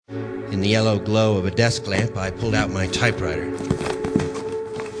In the yellow glow of a desk lamp, I pulled out my typewriter.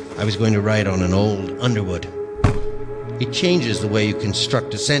 I was going to write on an old Underwood. It changes the way you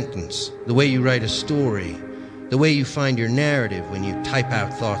construct a sentence, the way you write a story, the way you find your narrative when you type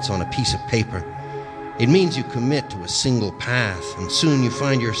out thoughts on a piece of paper. It means you commit to a single path, and soon you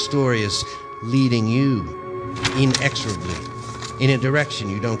find your story is leading you, inexorably, in a direction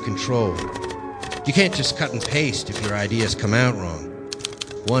you don't control. You can't just cut and paste if your ideas come out wrong.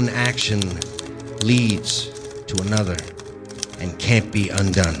 One action leads to another and can't be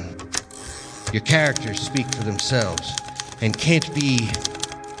undone. Your characters speak for themselves and can't be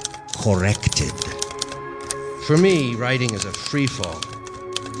corrected. For me, writing is a free fall,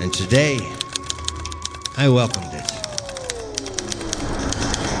 and today, I welcomed it.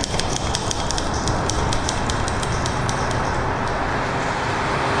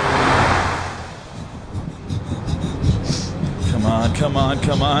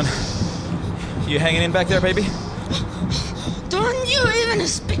 Come on. You hanging in back there, baby? Don't you even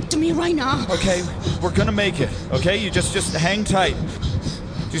speak to me right now. Okay, we're gonna make it, okay? You just hang tight.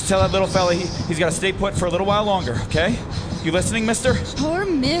 Just tell that little fella he's gotta stay put for a little while longer, okay? You listening, mister? Poor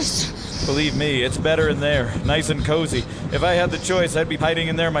miss. Believe me, it's better in there, nice and cozy. If I had the choice, I'd be hiding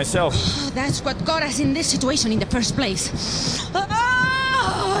in there myself. That's what got us in this situation in the first place.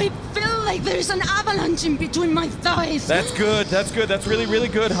 I feel like there's an avalanche in between my thighs. That's good. That's really, really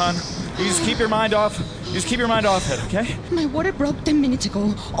good, hon. You just keep your mind off it, okay? My water broke 10 minutes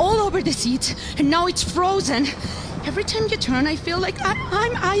ago, all over the seat, and now it's frozen. Every time you turn, I feel like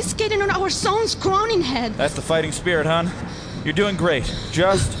I'm ice skating on our son's crowning head. That's the fighting spirit, hon. You're doing great.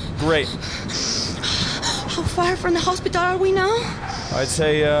 Just great. How far from the hospital are we now? I'd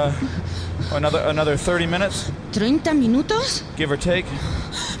say, another 30 minutes. 30 minutos? Give or take.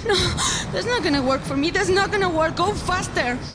 No, that's not gonna work for me. That's not gonna work. Go faster.